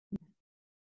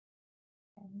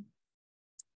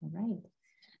right.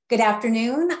 Good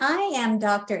afternoon. I am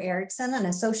Dr. Erickson, an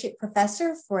associate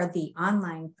professor for the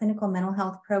online clinical mental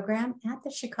health program at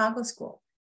the Chicago School.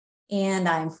 And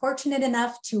I'm fortunate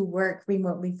enough to work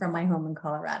remotely from my home in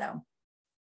Colorado.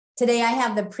 Today, I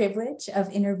have the privilege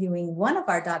of interviewing one of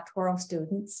our doctoral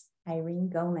students, Irene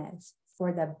Gomez,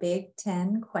 for the Big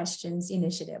 10 Questions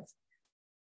Initiative.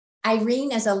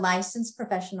 Irene is a licensed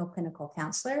professional clinical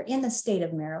counselor in the state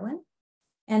of Maryland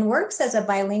and works as a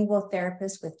bilingual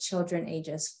therapist with children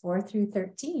ages 4 through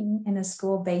 13 in a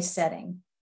school-based setting.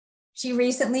 She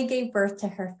recently gave birth to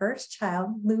her first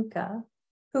child, Luca,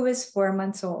 who is 4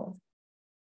 months old.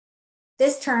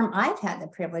 This term, I've had the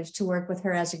privilege to work with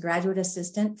her as a graduate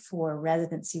assistant for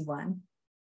Residency 1.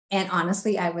 And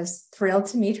honestly, I was thrilled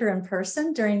to meet her in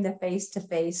person during the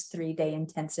face-to-face 3-day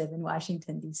intensive in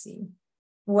Washington, D.C.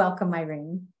 Welcome,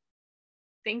 Irene.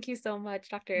 Thank you so much,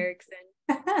 Dr. Erickson.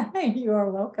 You are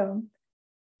welcome.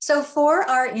 So for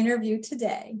our interview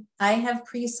today, I have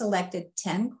pre-selected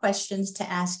 10 questions to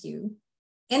ask you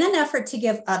in an effort to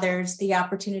give others the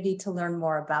opportunity to learn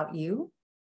more about you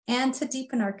and to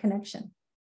deepen our connection.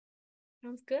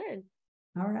 Sounds good.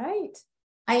 All right.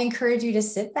 I encourage you to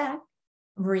sit back,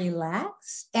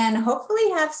 relax, and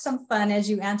hopefully have some fun as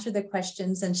you answer the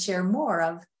questions and share more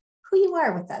of who you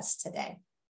are with us today.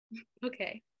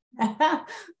 Okay.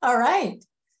 All right.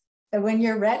 So when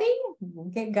you're ready, we'll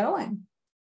get going.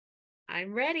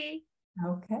 I'm ready.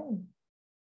 Okay.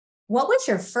 What was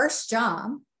your first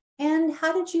job and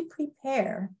how did you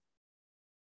prepare?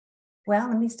 Well,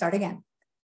 let me start again.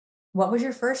 What was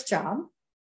your first job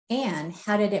and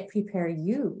how did it prepare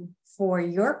you for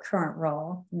your current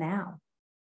role now?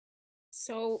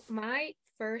 So my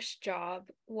first job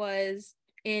was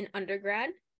in undergrad.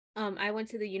 I went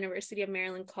to the University of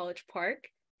Maryland College Park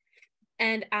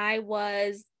and I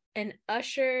was an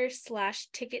usher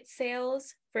 / ticket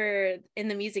sales in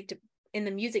the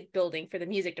music building for the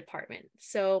music department.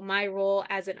 So my role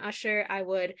as an usher, I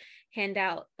would hand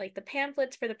out like the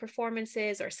pamphlets for the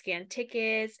performances or scan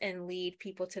tickets and lead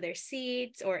people to their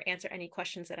seats or answer any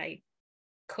questions that I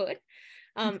could.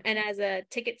 And as a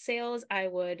ticket sales, I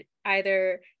would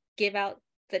either give out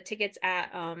the tickets at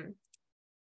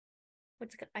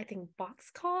I think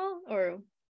box call or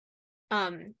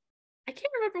I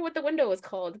can't remember what the window was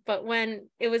called, but when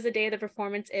it was the day of the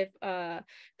performance, if a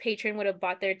patron would have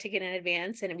bought their ticket in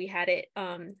advance and we had it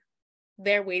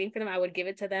there waiting for them, I would give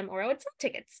it to them or I would sell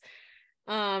tickets.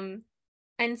 And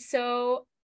so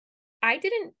I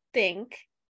didn't think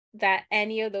that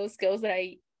any of those skills that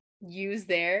I used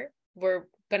there were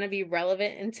going to be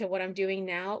relevant into what I'm doing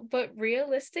now. But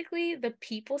realistically, the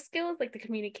people skills, like the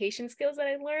communication skills that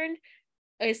I learned,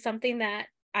 is something that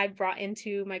I brought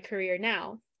into my career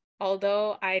now.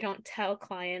 Although I don't tell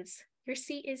clients, your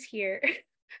seat is here.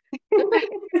 Well,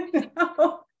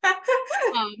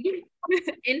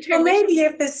 maybe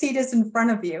if the seat is in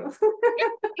front of you.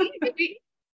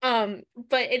 But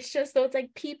it's just those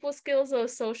like people skills,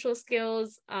 those social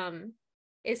skills,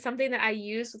 is something that I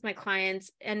use with my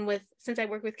clients and since I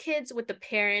work with kids, with the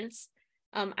parents,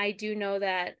 I do know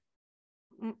that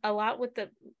a lot with the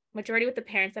majority with the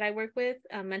parents that I work with,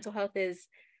 mental health is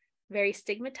very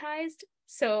stigmatized.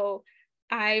 So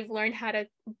I've learned how to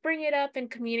bring it up and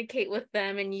communicate with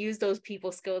them and use those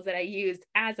people skills that I used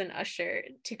as an usher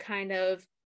to kind of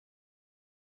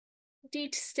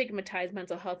destigmatize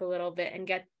mental health a little bit and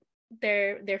get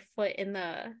their foot in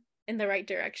the right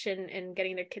direction and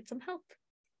getting their kids some help.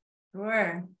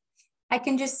 Sure. I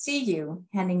can just see you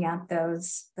handing out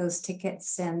those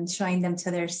tickets and showing them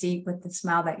to their seat with the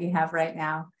smile that you have right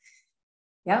now.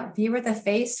 Yep, you were the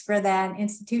face for that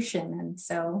institution. And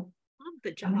so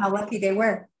how lucky they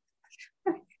were.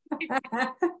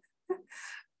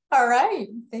 All right,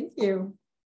 thank you.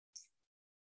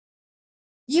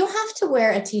 You have to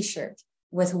wear a t-shirt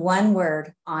with one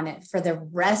word on it for the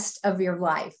rest of your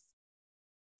life.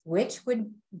 Which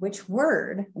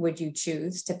word would you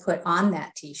choose to put on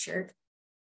that t-shirt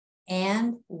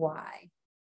and why?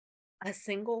 A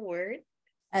single word?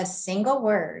 A single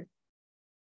word.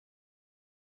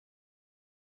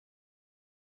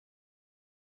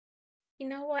 You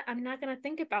know what? I'm not going to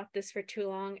think about this for too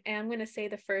long. And I'm going to say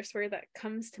the first word that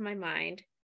comes to my mind.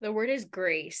 The word is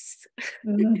grace.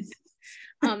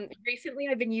 Mm-hmm. Recently,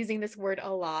 I've been using this word a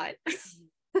lot.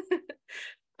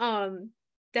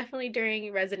 Definitely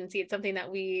during residency, it's something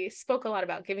that we spoke a lot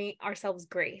about, giving ourselves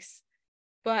grace.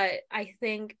 But I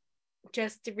think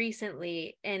just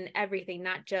recently in everything,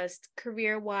 not just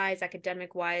career-wise,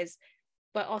 academic-wise,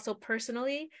 but also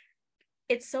personally,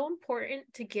 it's so important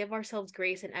to give ourselves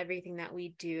grace in everything that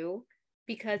we do,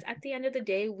 because at the end of the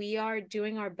day, we are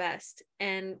doing our best.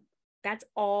 And that's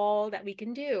all that we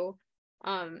can do.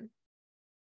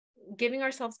 Giving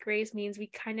ourselves grace means we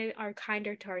kind of are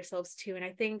kinder to ourselves too. And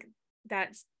I think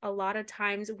that's a lot of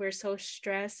times we're so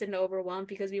stressed and overwhelmed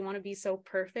because we want to be so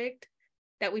perfect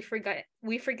that we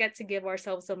forget to give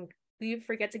ourselves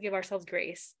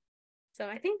grace. So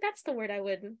I think that's the word I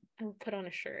would put on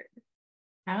a shirt.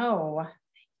 Oh,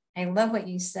 I love what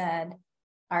you said.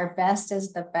 Our best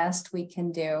is the best we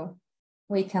can do.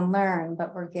 We can learn,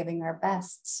 but we're giving our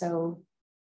best. So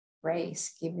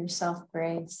grace, give yourself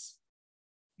grace.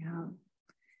 Yeah.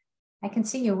 I can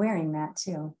see you wearing that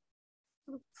too.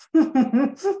 But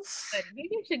maybe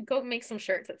I should go make some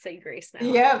shirts that say grace now.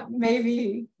 Yeah,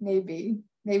 maybe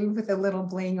with a little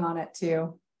bling on it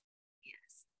too.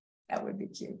 Yes. That would be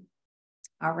cute.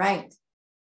 All right.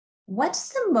 What's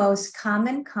the most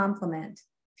common compliment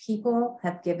people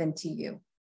have given to you?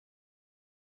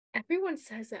 Everyone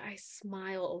says that I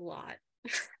smile a lot.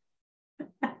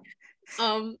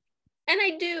 And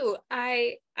I do.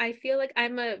 I feel like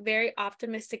I'm a very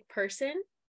optimistic person.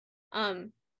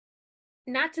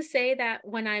 Not to say that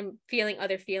when I'm feeling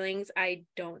other feelings, I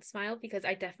don't smile, because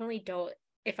I definitely don't.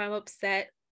 If I'm upset,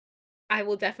 I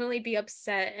will definitely be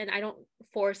upset and I don't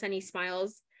force any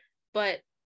smiles. But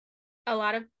a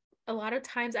lot of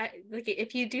times, I like,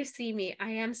 if you do see me,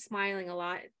 I am smiling a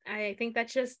lot. I think that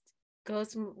just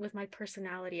goes with my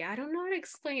personality. I don't know how to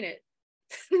explain it.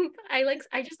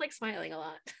 I just like smiling a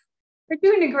lot.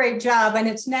 You're doing a great job, and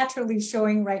it's naturally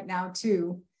showing right now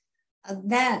too.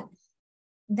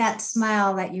 That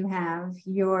smile that you have,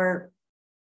 you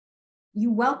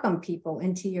welcome people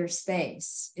into your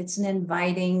space. It's an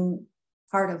inviting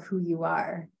part of who you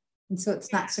are. And so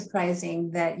it's not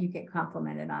surprising that you get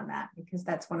complimented on that, because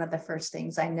that's one of the first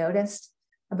things I noticed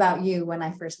about you when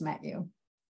I first met you.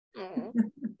 Oh,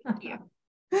 thank you.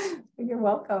 You're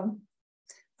welcome.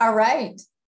 All right.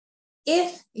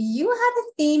 If you had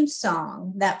a theme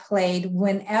song that played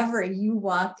whenever you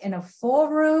walked in a full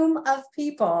room of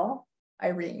people,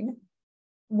 Irene,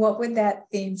 what would that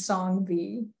theme song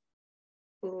be?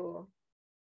 Ooh.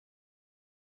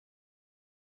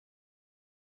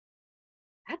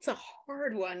 That's a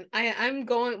hard one.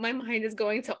 My mind is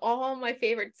going to all my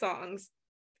favorite songs.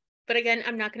 But again,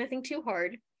 I'm not going to think too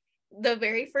hard. The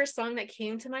very first song that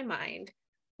came to my mind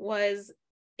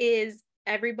is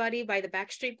Everybody by the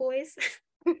Backstreet Boys.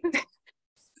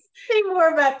 Say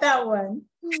more about that one.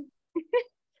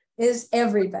 Is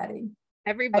Everybody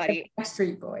by the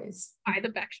Backstreet Boys. By the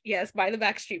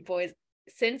Backstreet Boys.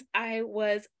 Since I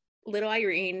was little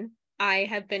Irene, I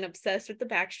have been obsessed with the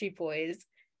Backstreet Boys.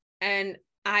 And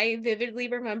I vividly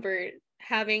remember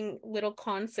having little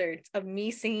concerts of me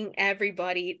singing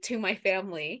Everybody to my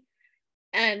family.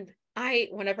 And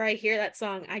whenever I hear that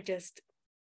song, I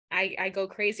go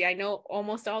crazy. I know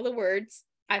almost all the words.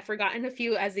 I've forgotten a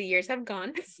few as the years have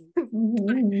gone.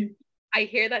 Mm-hmm. I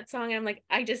hear that song and I'm like,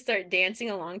 I just start dancing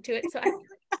along to it. So I feel like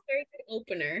it's a very good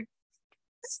opener.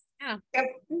 Yeah. Yep.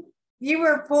 You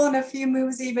were pulling a few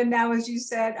moves even now, as you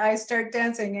said, I start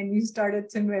dancing, and you started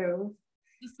to move.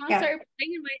 The song started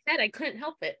playing in my head. I couldn't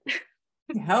help it.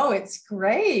 No, it's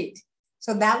great.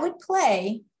 So that would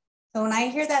play. So when I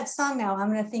hear that song now, I'm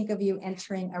going to think of you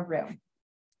entering a room.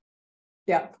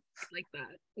 Yep. Like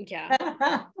that. Yeah.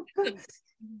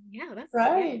 Yeah, that's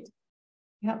right.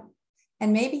 Yep.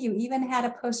 And maybe you even had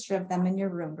a poster of them in your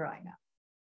room growing up.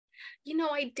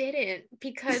 I didn't,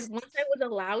 because once I was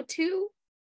allowed to,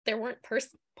 there weren't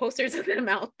posters of them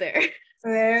out there.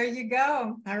 There you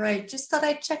go. All right. Just thought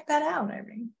I'd check that out,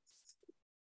 Irene.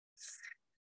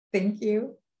 Thank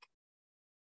you.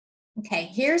 Okay,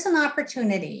 here's an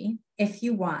opportunity if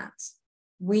you want.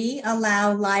 We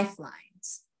allow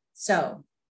lifelines. So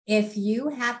if you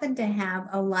happen to have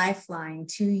a lifeline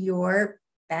to your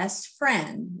best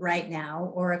friend right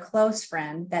now, or a close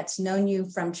friend that's known you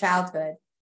from childhood,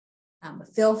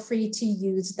 feel free to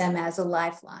use them as a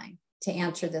lifeline to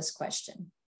answer this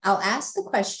question. I'll ask the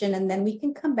question and then we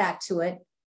can come back to it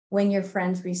when your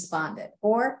friends responded.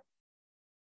 Or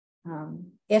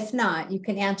if not, you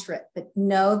can answer it, but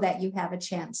know that you have a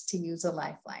chance to use a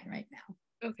lifeline right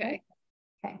now. Okay.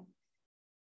 Okay.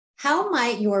 How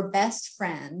might your best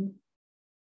friend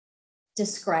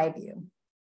describe you?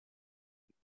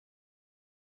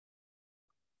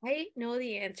 I know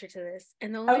the answer to this.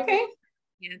 And the only reason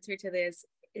the answer to this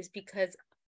is because,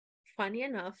 funny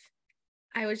enough,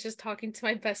 I was just talking to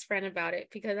my best friend about it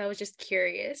because I was just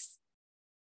curious.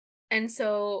 And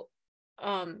so,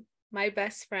 my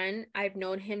best friend, I've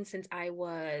known him since I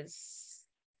was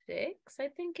 6, I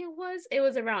think it was. It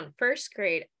was around first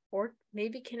grade or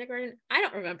maybe kindergarten. I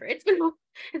don't remember. It's been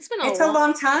a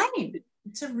long time.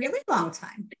 It's a really long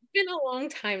time. It's been a long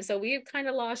time. So we've kind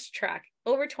of lost track.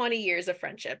 Over 20 years of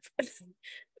friendship.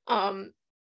 And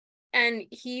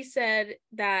he said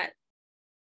that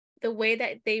the way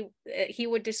that he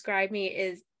would describe me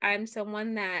is I'm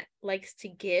someone that likes to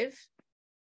give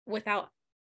without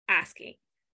asking.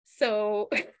 So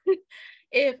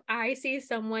if I see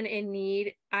someone in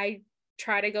need, I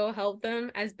try to go help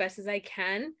them as best as I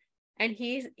can. And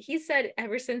he said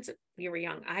ever since we were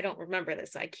young, I don't remember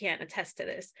this, so I can't attest to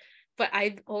this, but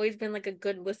I've always been like a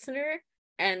good listener.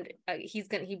 And he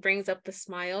brings up the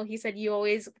smile. He said, you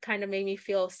always kind of made me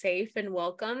feel safe and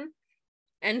welcome.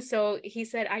 And so he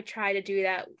said, I try to do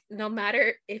that no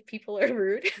matter if people are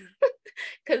rude,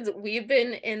 because we've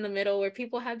been in the middle where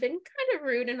people have been kind of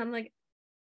rude. And I'm like,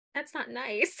 that's not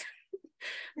nice.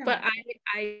 Yeah. But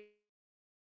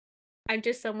I'm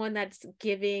just someone that's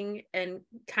giving and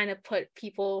kind of put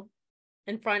people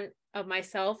in front of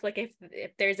myself. Like if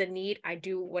there's a need, I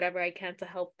do whatever I can to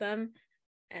help them.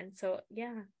 And so,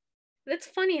 yeah, that's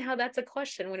funny how that's a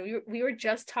question when we were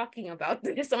just talking about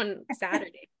this on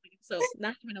Saturday. So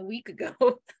not even a week ago.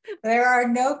 There are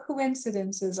no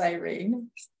coincidences, Irene.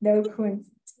 No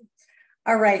coincidences.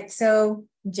 All right. So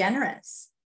generous.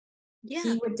 Yeah.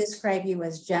 He would describe you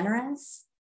as generous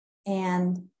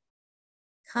and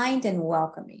kind and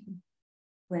welcoming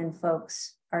when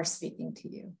folks are speaking to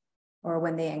you or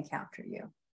when they encounter you.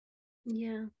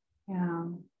 Yeah.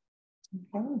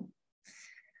 Okay.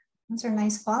 Those are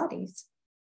nice qualities.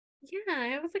 Yeah.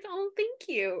 I was like, oh, thank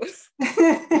you.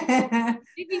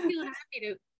 Made me feel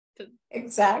happy to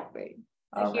Exactly.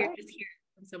 just hear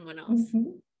from someone else. Mm-hmm.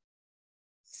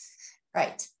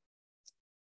 Right.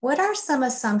 What are some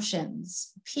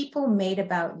assumptions people made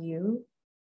about you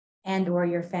and or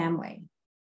your family?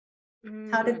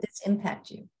 How did this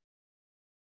impact you?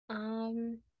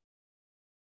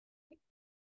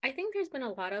 I think there's been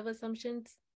a lot of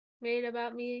assumptions made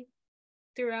about me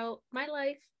throughout my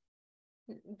life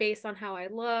based on how I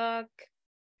look,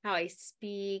 how I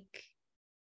speak.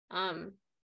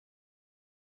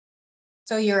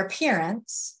 So your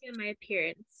appearance. And my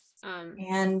appearance.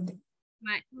 And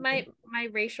my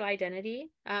racial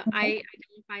identity. I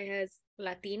identify as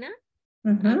Latina,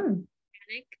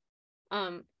 Hispanic.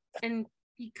 And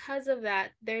because of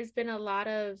that, there's been a lot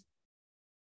of,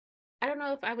 I don't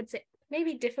know if I would say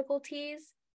maybe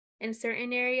difficulties in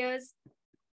certain areas,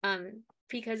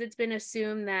 because it's been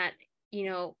assumed that,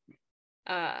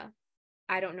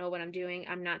 I don't know what I'm doing.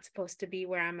 I'm not supposed to be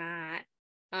where I'm at.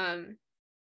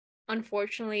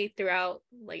 Unfortunately, throughout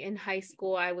like in high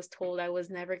school, I was told I was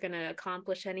never going to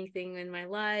accomplish anything in my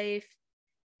life,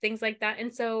 things like that.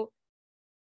 And so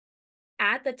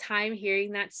at the time,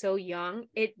 hearing that so young,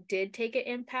 it did take an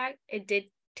impact. It did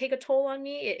take a toll on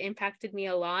me. It impacted me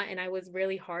a lot, and I was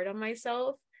really hard on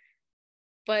myself.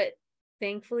 But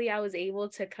thankfully, I was able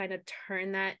to kind of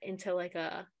turn that into like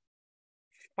a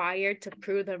fire to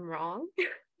prove them wrong.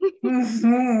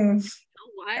 Mm-hmm. You know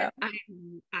what?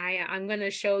 Yeah. I'm gonna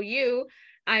show you.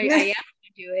 I am gonna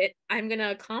do it. I'm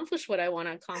gonna accomplish what I want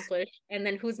to accomplish, and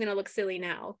then who's gonna look silly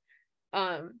now?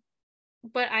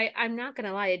 But I'm not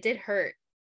gonna lie, it did hurt,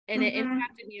 and it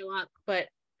impacted me a lot. But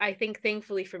I think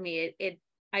thankfully for me,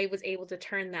 I was able to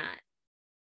turn that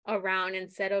around.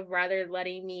 Instead of rather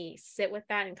letting me sit with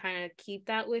that and kind of keep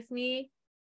that with me,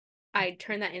 I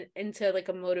turned that into like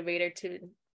a motivator to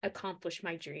accomplish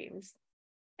my dreams.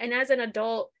 And as an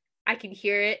adult, I can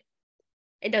hear it.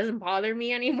 It doesn't bother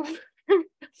me anymore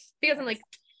because I'm like,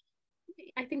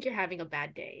 I think you're having a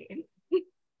bad day.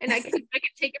 And I can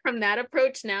take it from that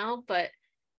approach now. But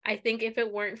I think if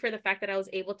it weren't for the fact that I was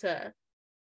able to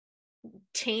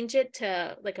change it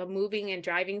to like a moving and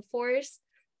driving force,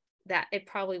 that it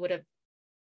probably would have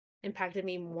impacted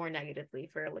me more negatively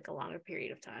for like a longer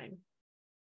period of time.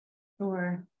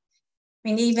 Sure. I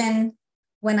mean, even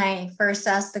when I first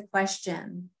asked the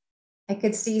question, I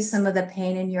could see some of the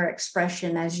pain in your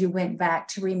expression as you went back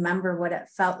to remember what it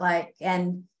felt like.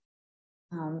 And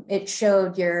it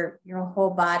showed your whole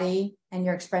body, and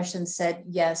your expression said,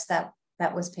 yes, that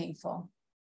was painful.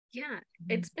 Yeah,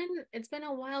 it's been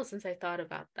a while since I thought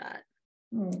about that.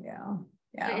 Yeah.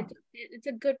 But it's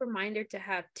a good reminder to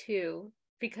have too,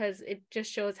 because it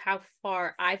just shows how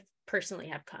far I personally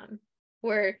have come.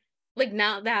 Where like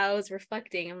now that I was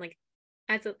reflecting, I'm like,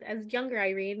 as younger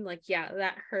Irene, like, yeah,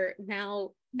 that hurt.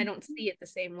 Now I don't see it the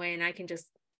same way, and I can just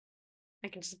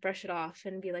brush it off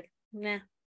and be like, nah,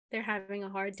 they're having a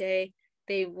hard day.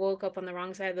 They woke up on the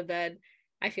wrong side of the bed.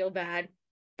 I feel bad,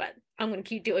 but I'm gonna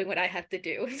keep doing what I have to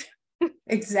do.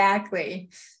 Exactly.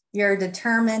 Your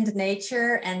determined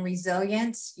nature and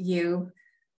resilience, you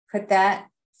put that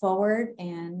forward,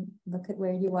 and look at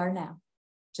where you are now.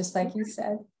 just like you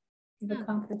said, you've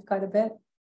accomplished quite a bit.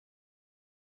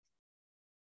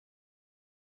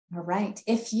 All right.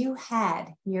 If you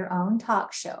had your own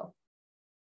talk show,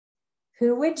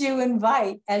 who would you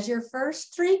invite as your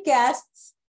first 3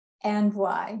 guests and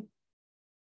why?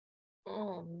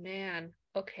 Oh man.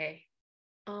 Okay.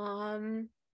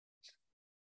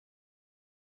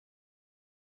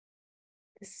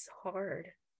 This is hard.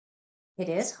 It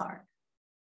is hard.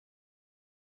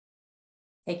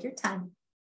 Take your time.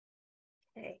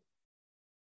 Okay.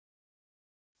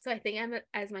 So I think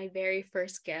as my very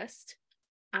first guest,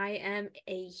 I am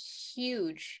a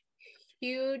huge,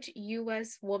 huge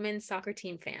US women's soccer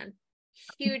team fan.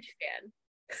 Huge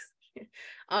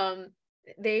fan.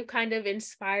 They've kind of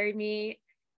inspired me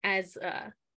as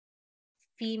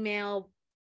female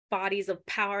bodies of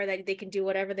power that they can do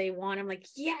whatever they want. I'm like,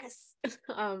 yes.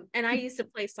 And I used to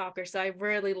play soccer, so I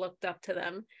really looked up to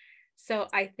them. So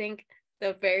I think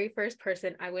the very first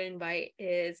person I would invite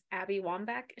is Abby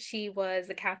Wambach. She was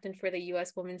the captain for the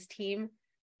US women's team.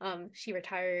 She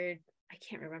retired, I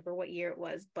can't remember what year it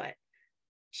was, but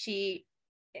she's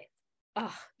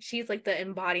like the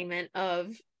embodiment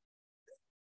of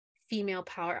female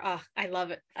power. I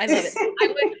love it. I love it. I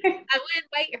would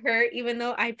invite her, even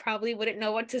though I probably wouldn't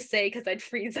know what to say because I'd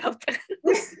freeze up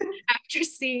after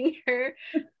seeing her.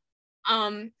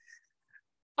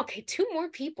 Okay, 2 more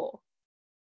people.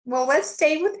 Well, let's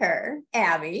stay with her,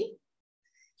 Abby.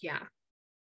 Yeah.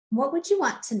 What would you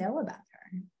want to know about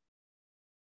her?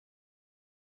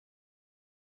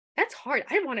 That's hard.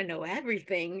 I want to know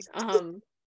everything.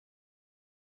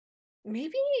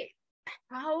 Maybe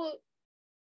how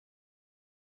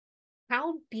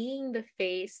being the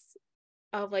face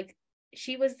of like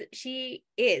she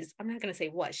is, I'm not gonna say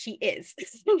what she is.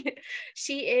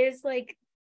 She is like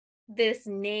this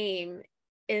name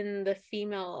in the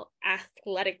female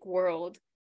athletic world,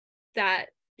 that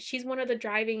she's one of the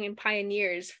driving and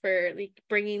pioneers for like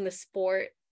bringing the sport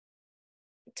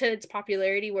to its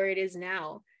popularity where it is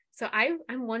now. So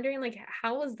I'm wondering, like,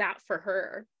 how was that for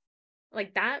her?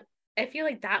 Like that, I feel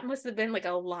like that must have been like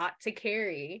a lot to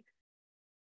carry,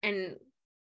 and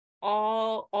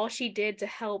all she did to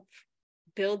help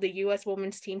build the US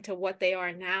women's team to what they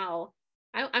are now.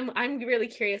 I'm really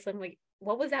curious. I'm like,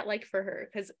 what was that like for her?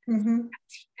 Because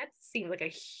that seemed like a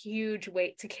huge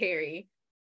weight to carry.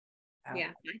 Oh. Yeah,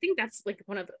 I think that's like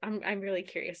one of the, I'm really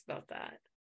curious about that.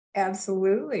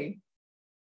 Absolutely.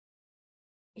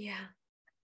 Yeah.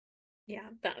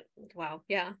 That, wow.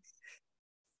 Yeah.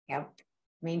 Yep.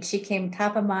 I mean, she came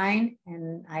top of mind,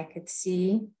 and I could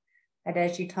see that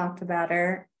as you talked about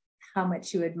her, how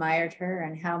much you admired her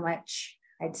and how much,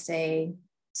 I'd say,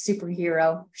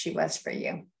 superhero she was for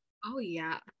you. Oh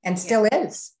yeah. And still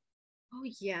is. Oh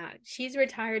yeah. She's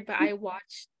retired, but I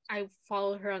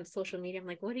follow her on social media. I'm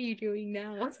like, what are you doing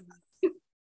now?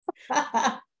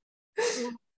 All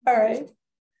right.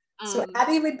 So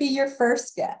Abby would be your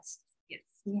first guest. Yes.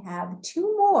 You have 2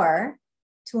 more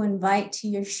to invite to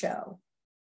your show.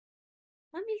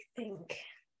 Let me think.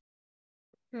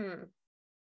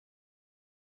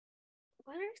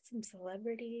 What are some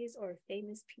celebrities or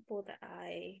famous people that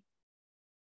I'm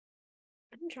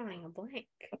drawing a blank.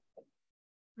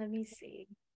 Let me see.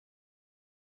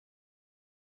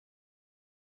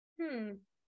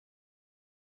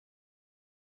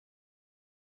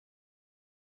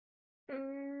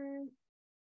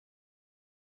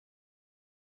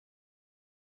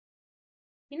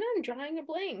 I'm drawing a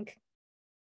blank.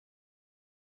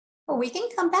 Well, we can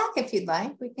come back if you'd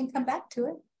like. We can come back to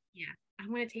it. Yeah, I'm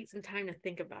going to take some time to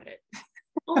think about it.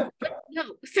 Oh, no,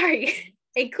 sorry.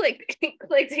 It clicked.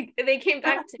 They came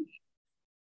back to me.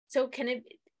 So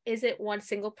is it one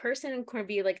single person, or can it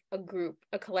be like a group,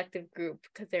 a collective group,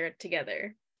 because they're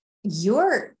together?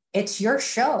 It's your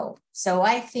show. So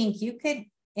I think you could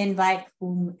invite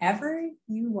whomever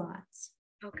you want.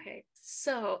 Okay.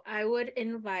 So I would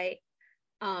invite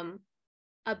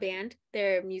a band.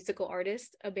 They're musical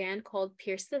artists, a band called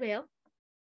Pierce the Veil.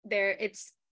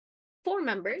 It's 4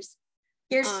 members.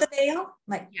 Pierce the Veil?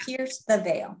 Like, yeah. Pierce the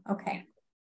Veil. Okay.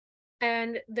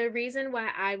 And the reason why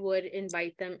I would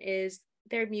invite them is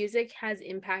their music has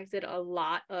impacted a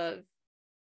lot of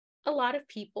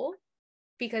people,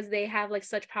 because they have like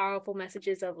such powerful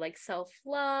messages of like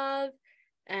self-love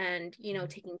and,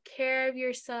 taking care of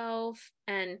yourself.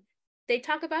 And they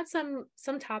talk about some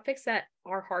topics that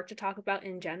are hard to talk about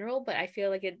in general, but I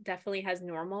feel like it definitely has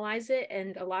normalized it,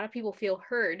 and a lot of people feel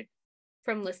heard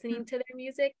from listening to their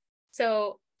music.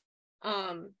 So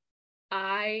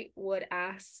I would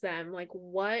ask them, like,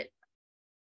 what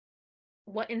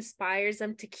inspires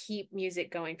them to keep music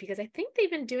going, because I think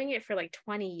they've been doing it for like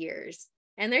 20 years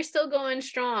and they're still going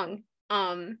strong.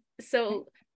 So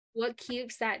what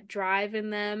keeps that drive in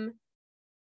them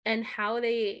and how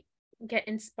they get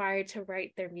inspired to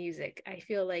write their music. I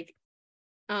feel like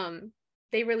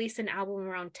they released an album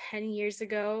around 10 years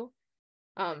ago.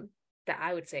 That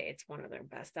I would say it's one of their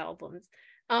best albums.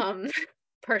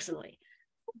 Personally.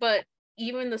 But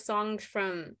even the songs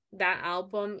from that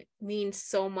album mean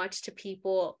so much to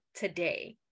people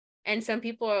today. And some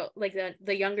people like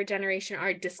the younger generation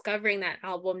are discovering that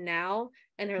album now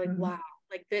and they're like, wow,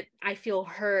 like that I feel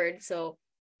heard. So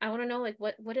I want to know like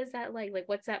what is that like? Like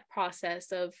what's that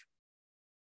process of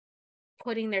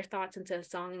putting their thoughts into a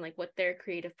song and like what their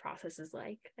creative process is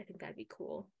like? I think that'd be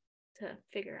cool to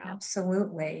figure out.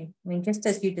 Absolutely. I mean, just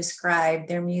as you described,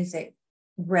 their music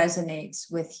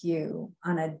resonates with you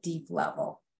on a deep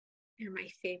level. They're my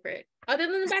favorite. Other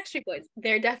than the Backstreet Boys,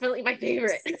 they're definitely my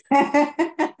favorite.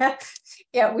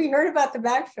 Yeah, we heard about the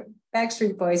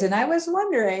Backstreet Boys, and I was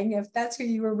wondering if that's who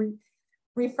you were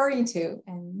referring to,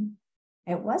 and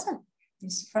it wasn't. You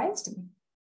surprised me.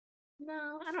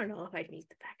 No, I don't know if I'd meet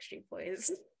the Backstreet Boys.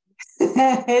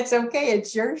 It's okay.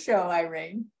 It's your show,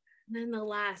 Irene. And then the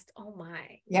last, oh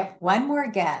my. Yep, one more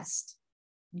guest.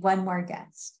 One more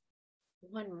guest.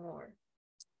 One more.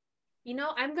 You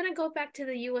know, I'm gonna go back to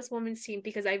the U.S. women's team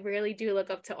because I really do look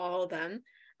up to all of them.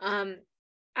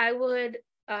 I would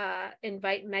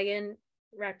invite Megan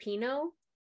Rapinoe.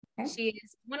 Okay. She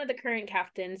is one of the current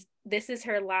captains. This is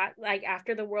her like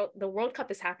after the World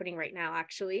Cup is happening right now,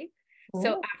 actually. Ooh. So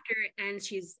after it ends,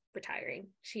 she's retiring.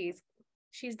 She's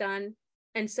done.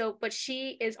 And so, but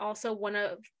she is also one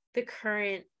of the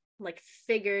current like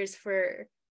figures for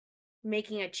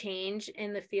making a change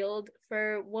in the field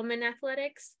for women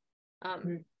athletics.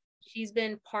 She's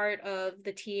been part of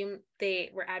the team. They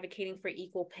were advocating for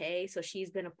equal pay, so she's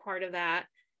been a part of that.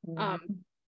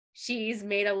 She's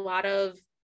made a lot of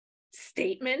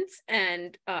statements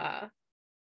and I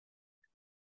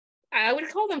would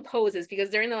call them poses because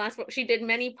during the last she did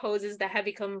many poses that have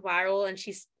become viral, and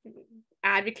she's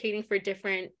advocating for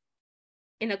different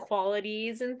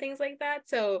inequalities and things like that.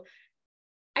 So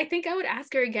I think I would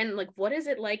ask her again, like, what is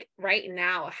it like right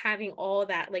now having all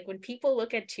that? Like when people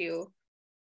look at you,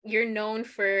 you're known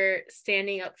for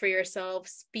standing up for yourself,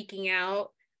 speaking out.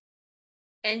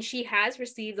 And she has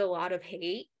received a lot of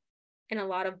hate and a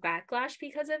lot of backlash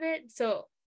because of it. So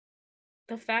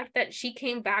the fact that she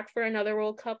came back for another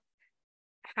World Cup,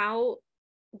 how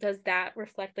does that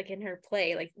reflect like in her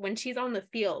play? Like when she's on the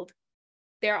field,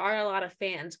 there are a lot of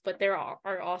fans, but there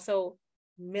are also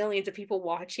millions of people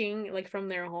watching like from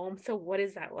their home. So what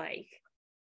is that like?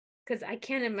 Because I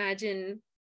can't imagine,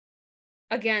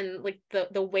 again, like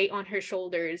the weight on her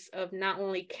shoulders of not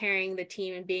only carrying the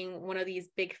team and being one of these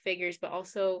big figures, but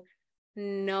also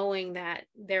knowing that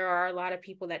there are a lot of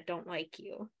people that don't like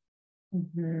you.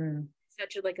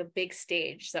 Such a like a big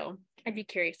stage. So I'd be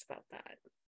curious about that.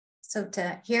 So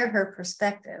to hear her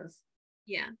perspective,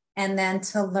 yeah, and then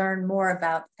to learn more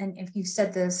about, and if you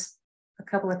said this a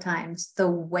couple of times, the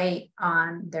weight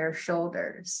on their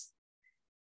shoulders.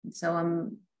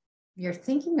 So you're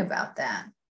thinking about that.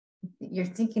 You're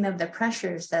thinking of the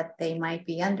pressures that they might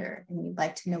be under, and you'd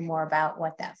like to know more about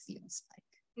what that feels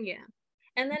like. Yeah.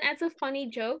 And then as a funny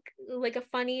joke, like a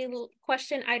funny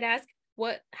question I'd ask,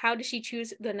 how does she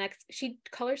choose she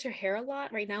colors her hair a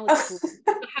lot right now. It's blue.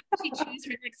 How does she choose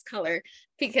her next color?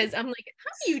 Because I'm like,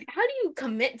 how do you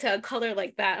commit to a color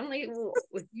like that? I'm like, well,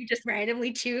 you just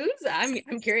randomly choose?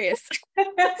 I'm curious.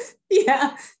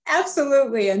 Yeah,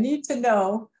 absolutely. I need to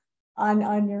know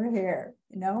on your hair,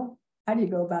 how do you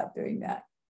go about doing that?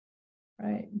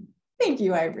 Right. Thank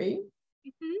you, Irene.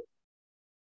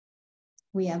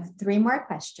 We have 3 more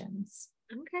questions.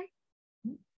 Okay.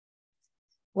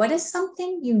 What is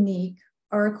something unique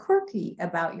or quirky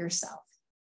about yourself?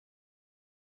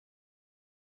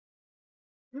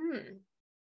 I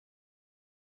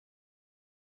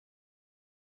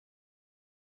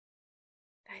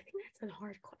think that's a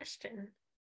hard question.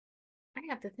 I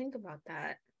have to think about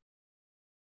that.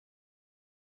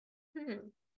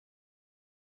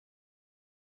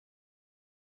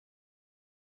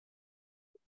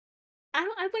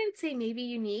 I wouldn't say maybe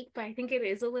unique, but I think it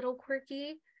is a little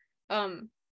quirky.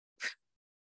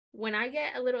 When I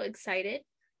get a little excited,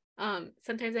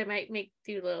 sometimes I might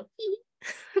do a little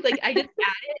like I just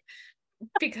add it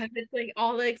because it's like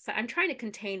all the I'm trying to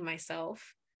contain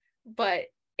myself, but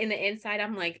in the inside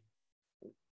I'm like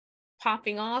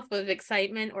popping off of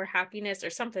excitement or happiness or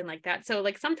something like that. So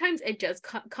like sometimes it does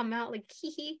come out like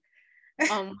when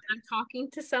I'm talking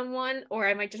to someone, or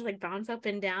I might just like bounce up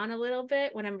and down a little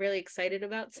bit when I'm really excited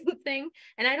about something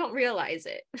and I don't realize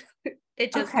it.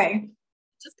 It just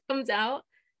comes out.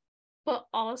 But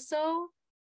also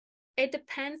it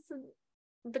depends on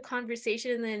the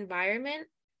conversation and the environment,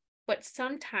 but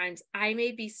sometimes I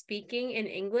may be speaking in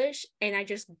English and I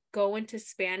just go into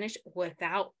Spanish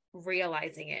without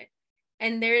realizing it.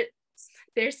 And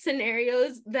there's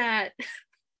scenarios that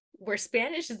where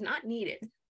Spanish is not needed.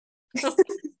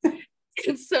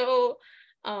 And so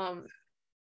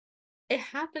it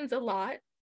happens a lot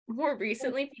more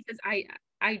recently because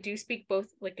I do speak both,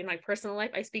 like in my personal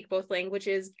life, I speak both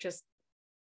languages, just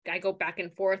I go back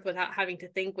and forth without having to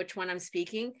think which one I'm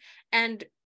speaking. And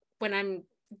when I'm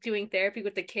doing therapy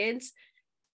with the kids,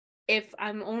 if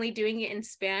I'm only doing it in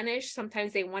Spanish,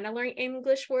 sometimes they want to learn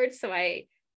English words. So I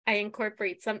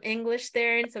incorporate some English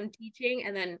there and some teaching,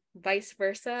 and then vice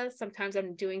versa. Sometimes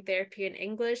I'm doing therapy in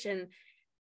English and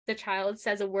the child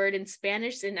says a word in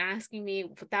Spanish and asking me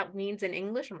what that means in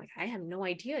English. I'm like, I have no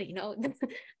idea,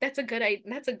 that's a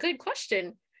good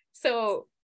question. So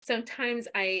sometimes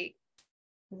I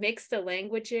mix the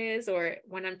languages, or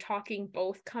when I'm talking,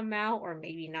 both come out, or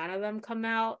maybe none of them come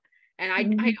out. And I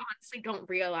honestly don't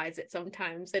realize it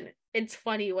sometimes. And it's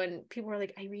funny when people are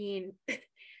like, Irene,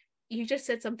 you just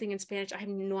said something in Spanish. I have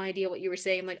no idea what you were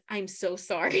saying. I'm like, I'm so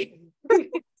sorry.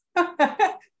 It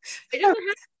doesn't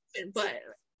happen, but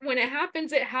when it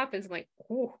happens, it happens. I'm like,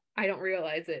 oh, I don't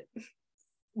realize it.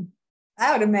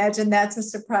 I would imagine that's a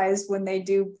surprise when they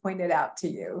do point it out to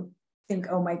you. Think,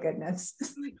 oh my goodness.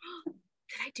 I'm like, oh,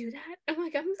 did I do that? I'm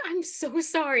like, I'm so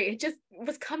sorry. It just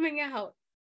was coming out.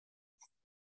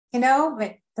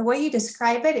 But the way you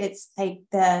describe it, it's like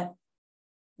the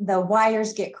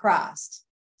wires get crossed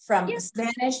from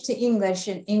Spanish to English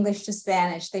and English to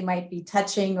Spanish. They might be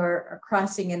touching or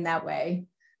crossing in that way.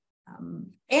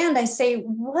 And I say,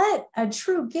 what a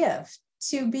true gift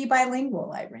to be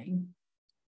bilingual, Irene.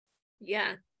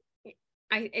 Yeah,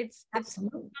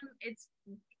 Absolutely.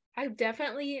 I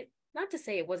definitely, not to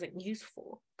say it wasn't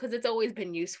useful, because it's always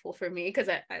been useful for me, because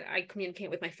I communicate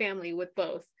with my family with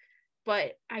both.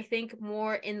 But I think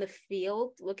more in the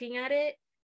field, looking at it,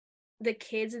 the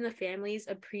kids and the families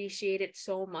appreciate it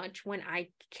so much when I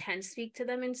can speak to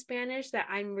them in Spanish, that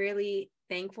I'm really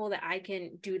thankful that I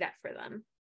can do that for them.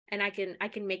 And I can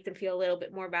make them feel a little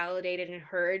bit more validated and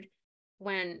heard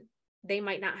when they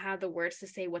might not have the words to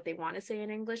say what they want to say in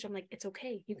English. I'm like, it's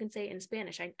okay. You can say it in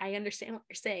Spanish. I understand what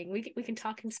you're saying. We can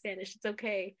talk in Spanish. It's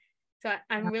okay. So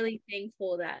I'm really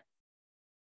thankful that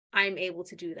I'm able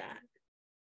to do that.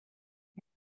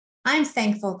 I'm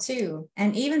thankful too.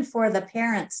 And even for the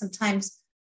parents, sometimes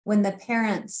when the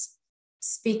parents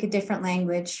speak a different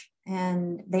language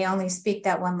and they only speak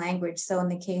that one language. So in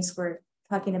the case we're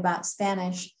talking about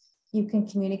Spanish, you can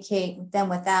communicate with them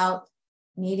without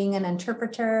needing an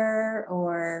interpreter,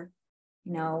 or,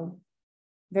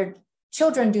 their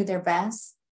children do their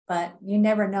best, but you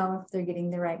never know if they're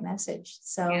getting the right message.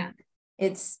 So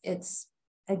it's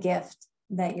a gift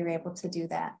that you're able to do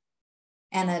that,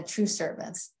 and a true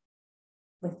service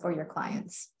for your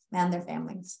clients and their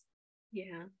families.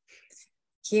 Yeah.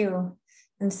 Thank you.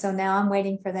 And so now I'm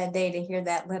waiting for that day to hear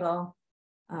that little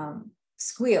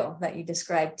squeal that you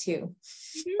described too.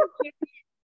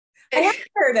 I haven't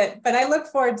heard it, but I look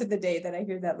forward to the day that I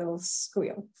hear that little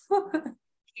squeal.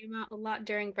 Came out a lot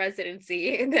during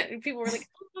residency, and then people were like,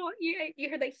 oh yeah, you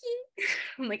heard that he.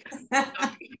 I'm like,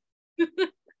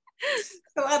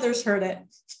 so others heard it.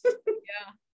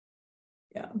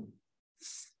 Yeah.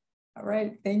 All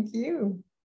right, thank you.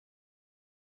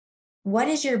 What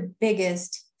is your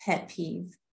biggest pet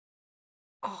peeve?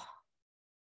 Oh,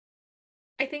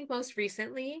 I think most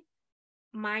recently,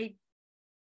 my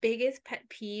biggest pet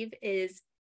peeve is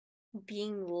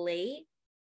being late,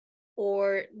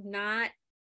 or not,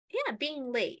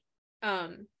 being late.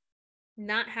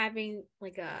 Not having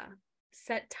like a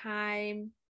set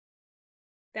time,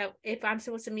 that if I'm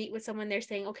supposed to meet with someone, they're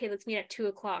saying, okay, let's meet at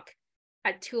 2:00.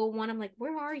 At 2:01, I'm like,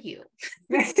 where are you?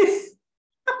 I'm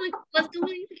like, let's go.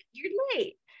 You're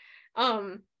late.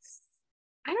 I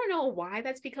don't know why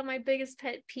that's become my biggest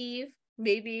pet peeve.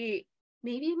 Maybe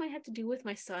it might have to do with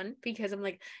my son, because I'm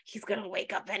like, he's gonna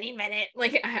wake up any minute.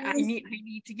 Like I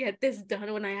need to get this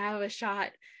done when I have a shot.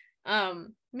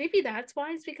 Maybe that's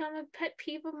why it's become a pet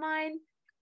peeve of mine.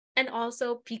 And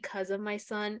also because of my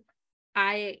son,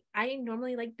 I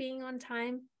normally like being on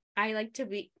time. I like to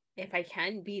be, if I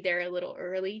can, be there a little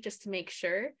early just to make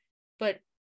sure. But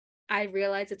I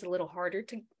realize it's a little harder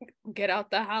to get out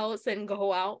the house and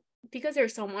go out because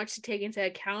there's so much to take into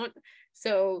account.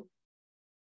 So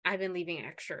I've been leaving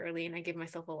extra early, and I give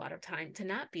myself a lot of time to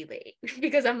not be late,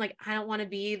 because I'm like, I don't want to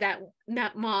be that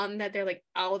mom that they're like,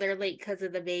 oh, they're late because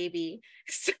of the baby.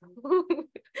 So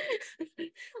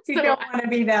you don't want to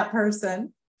be that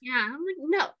person. Yeah, I'm like,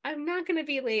 no, I'm not gonna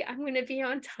be late. I'm gonna be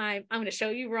on time. I'm gonna show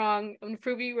you wrong. I'm gonna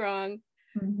prove you wrong.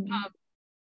 Mhm.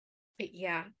 But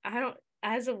yeah, I don't.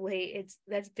 As of late,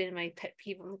 that's been my pet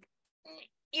peeve. I'm like,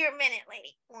 you're a minute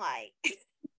late. Why?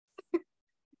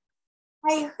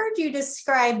 I heard you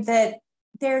describe that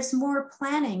there's more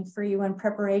planning for you in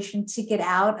preparation to get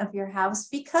out of your house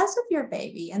because of your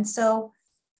baby. And so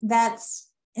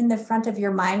that's in the front of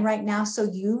your mind right now. So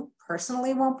you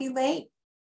personally won't be late.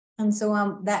 And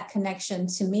so that connection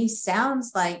to me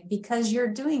sounds like because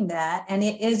you're doing that and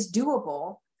it is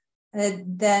doable,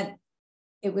 that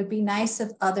it would be nice if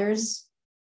others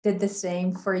did the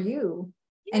same for you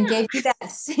and Yeah, gave you that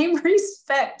same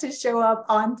respect to show up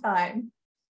on time.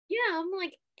 yeah. I'm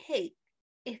like, hey,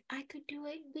 if I could do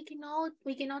it, we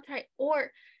can all try.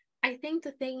 Or I think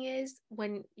the thing is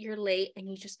when you're late and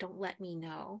you just don't let me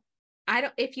know. I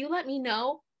don't. If you let me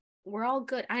know, we're all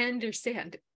good. I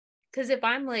understand. Because if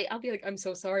I'm late, I'll be like, I'm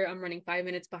so sorry. I'm running 5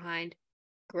 minutes behind.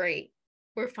 Great,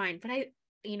 we're fine. But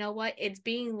you know what? It's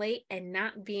being late and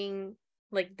not being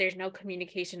like there's no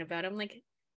communication about it. I'm like,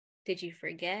 did you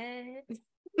forget?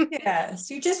 Yes,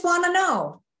 you just want to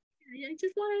know. I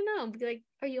just want to know. Be like,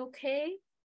 are you okay?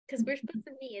 Because we're supposed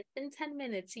to meet. It's been 10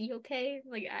 minutes. Are you okay?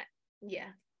 Like, yeah,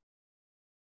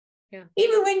 yeah,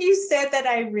 Even when you said that,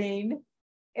 Irene,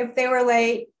 if they were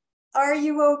late, are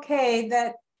you okay?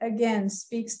 That again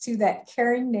speaks to that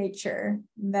caring nature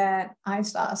that I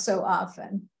saw so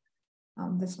often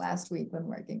this last week when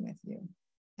working with you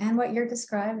and what you're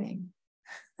describing.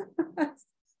 yeah.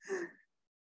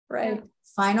 Right.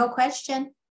 Final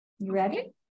question. You Okay.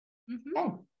 ready? Mm-hmm.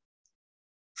 Okay.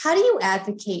 How do you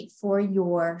advocate for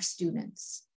your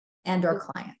students and or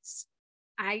Oh, clients?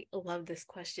 I love this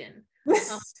question.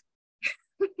 Uh,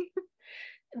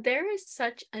 there is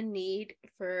such a need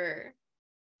for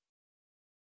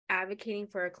advocating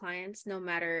for our clients, no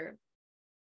matter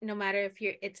if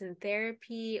it's in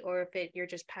therapy or if you're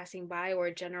just passing by or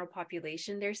a general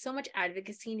population. There's so much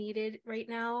advocacy needed right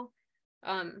now.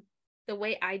 um the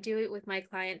way I do it with my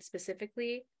clients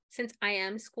specifically, since I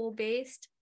am school based,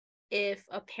 if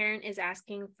a parent is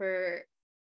asking for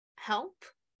help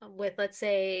with, let's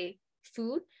say,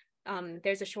 food,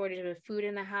 there's a shortage of food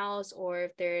in the house, or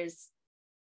if there's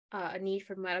a need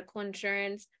for medical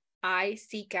insurance, I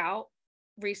seek out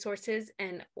resources,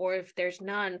 and or if there's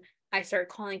none, I start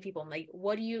calling people. I'm like,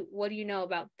 what do you know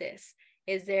about this?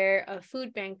 Is there a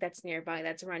food bank that's nearby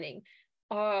that's running?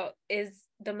 Is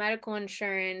the medical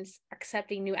insurance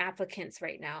accepting new applicants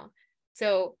right now?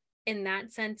 So in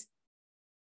that sense,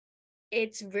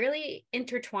 it's really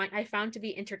intertwined. I found to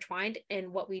be intertwined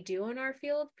in what we do in our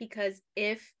field, because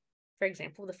if, for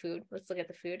example, the food, let's look at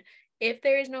the food. If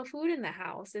there is no food in the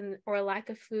house and or a lack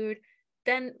of food,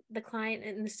 then the client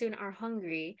and the student are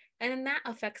hungry, and then that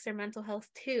affects their mental health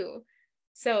too.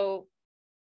 So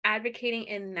advocating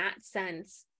in that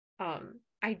sense,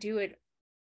 I do it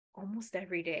almost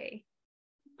every day.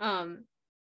 Um,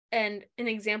 and an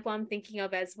example I'm thinking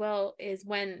of as well is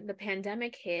when the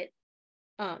pandemic hit,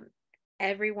 um,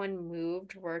 everyone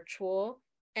moved virtual.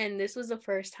 And this was the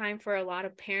first time for a lot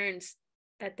of parents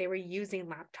that they were using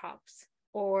laptops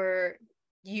or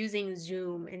using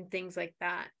Zoom and things like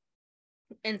that.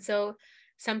 And so,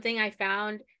 something I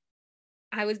found,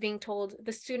 I was being told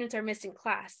the students are missing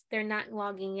class. They're not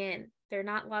logging in. They're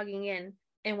not logging in.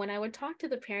 And when I would talk to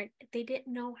the parent, they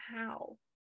didn't know how.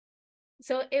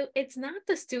 So it's not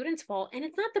the student's fault, and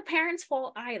it's not the parents'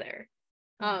 fault either.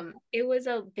 It was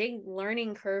a big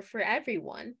learning curve for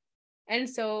everyone. And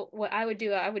so what I would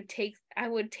do, I would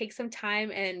take some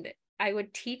time and I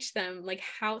would teach them like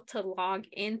how to log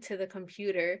into the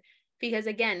computer, because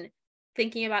again,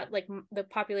 thinking about like the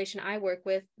population I work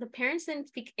with, the parents didn't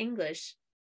speak English,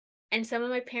 and some of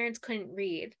my parents couldn't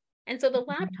read. And so the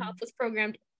laptop was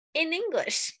programmed in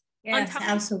English on Yes, top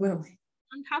absolutely.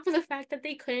 on top of the fact that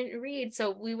they couldn't read.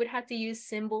 So we would have to use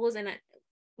symbols and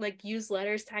like use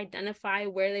letters to identify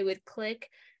where they would click,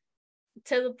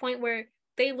 to the point where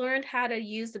they learned how to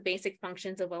use the basic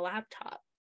functions of a laptop.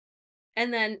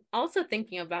 And then also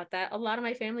thinking about that, a lot of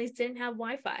my families didn't have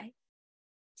Wi-Fi.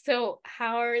 So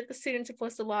how are the students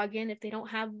supposed to log in if they don't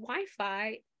have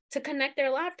Wi-Fi to connect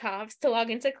their laptops to log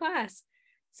into class?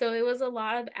 So it was a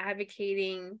lot of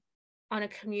advocating on a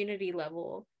community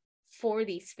level for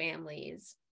these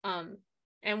families,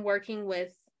 and working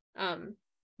with um,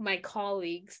 my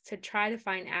colleagues to try to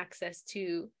find access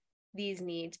to these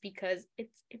needs, because it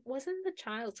wasn't the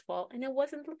child's fault and it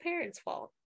wasn't the parents'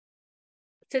 fault.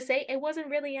 To say it wasn't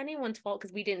really anyone's fault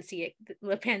because we didn't see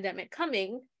the pandemic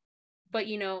coming, but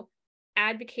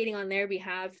advocating on their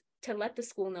behalf to let the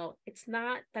school know it's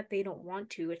not that they don't want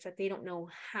to, it's that they don't know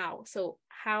how. So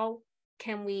how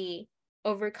can we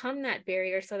overcome that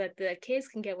barrier so that the kids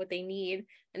can get what they need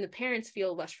and the parents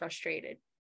feel less frustrated?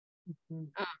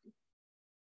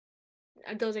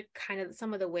 Those are kind of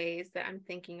some of the ways that I'm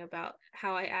thinking about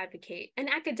how I advocate. And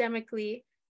academically,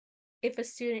 if a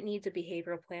student needs a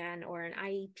behavioral plan or an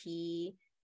IEP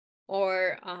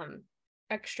or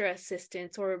extra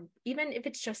assistance, or even if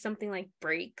it's just something like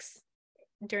breaks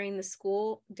during the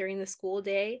school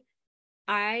day,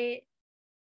 I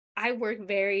work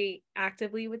very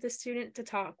actively with the student to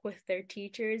talk with their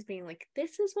teachers, being like,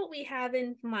 this is what we have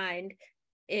in mind.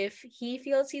 If he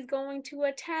feels he's going to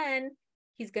attend,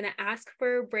 he's going to ask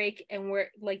for a break, and we're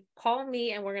like, call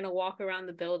me and we're going to walk around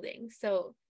the building.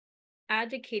 So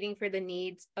advocating for the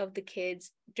needs of the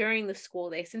kids during the school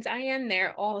day, since I am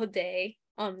there all day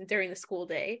during the school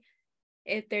day,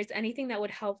 if there's anything that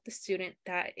would help the student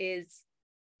that is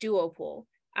doable,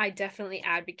 I definitely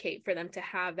advocate for them to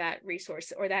have that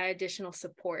resource or that additional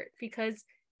support. Because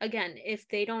again, if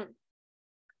they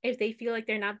feel like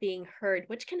they're not being heard,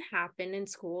 which can happen in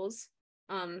schools,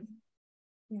 staff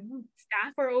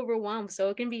are overwhelmed, so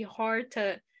it can be hard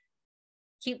to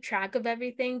keep track of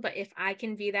everything. But if I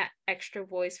can be that extra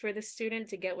voice for the student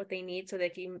to get what they need so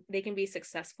that they can be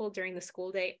successful during the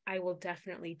school day, I will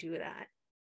definitely do that.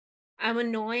 I'm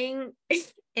annoying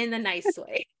in the nice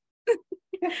way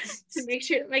to make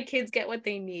sure that my kids get what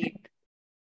they need.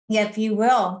 Yep, you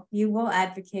will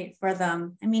advocate for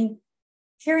them. I mean,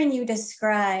 hearing you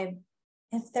describe,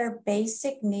 if their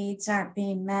basic needs aren't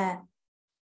being met,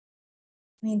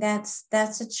 I mean, that's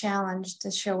a challenge,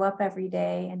 to show up every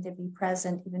day and to be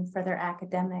present even for their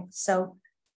academics. So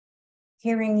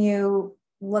hearing you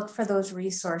look for those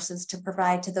resources to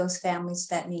provide to those families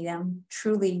that need them,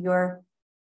 truly you're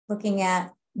looking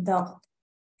at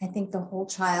I think the whole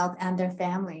child and their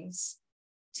families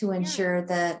to ensure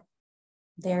that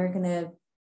they're going to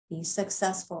be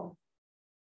successful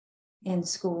in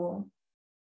school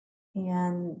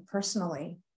and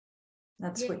personally.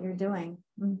 That's what you're doing.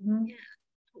 Mm-hmm. Yeah.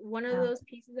 One of those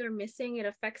pieces are missing, it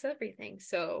affects everything.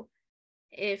 So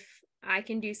if I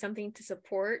can do something to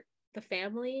support the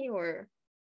family or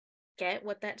get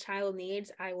what that child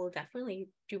needs, I will definitely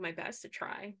do my best to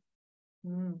try.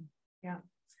 Yeah.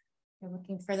 You're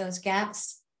looking for those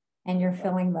gaps and you're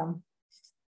filling them.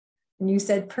 And you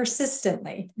said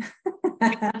persistently.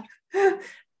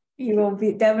 You will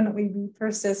definitely be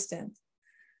persistent.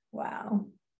 Wow.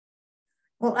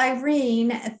 Well, Irene,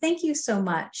 thank you so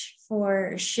much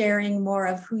for sharing more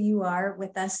of who you are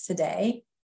with us today.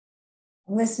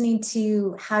 Listening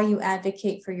to how you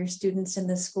advocate for your students in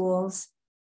the schools.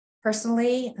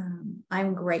 Personally,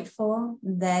 I'm grateful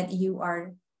that you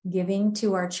are giving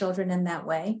to our children in that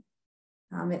way.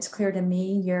 It's clear to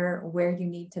me you're where you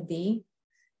need to be.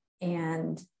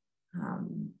 And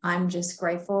I'm just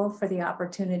grateful for the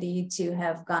opportunity to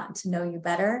have gotten to know you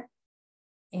better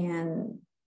and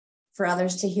for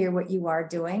others to hear what you are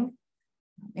doing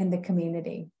in the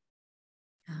community.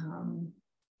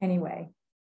 Anyway,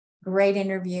 great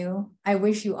interview. I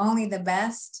wish you only the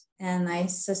best. And I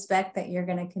suspect that you're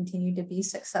going to continue to be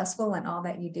successful in all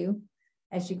that you do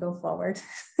as you go forward.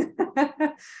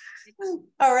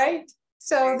 All right.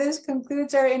 So this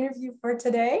concludes our interview for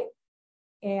today.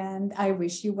 And I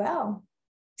wish you well.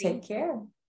 Take care.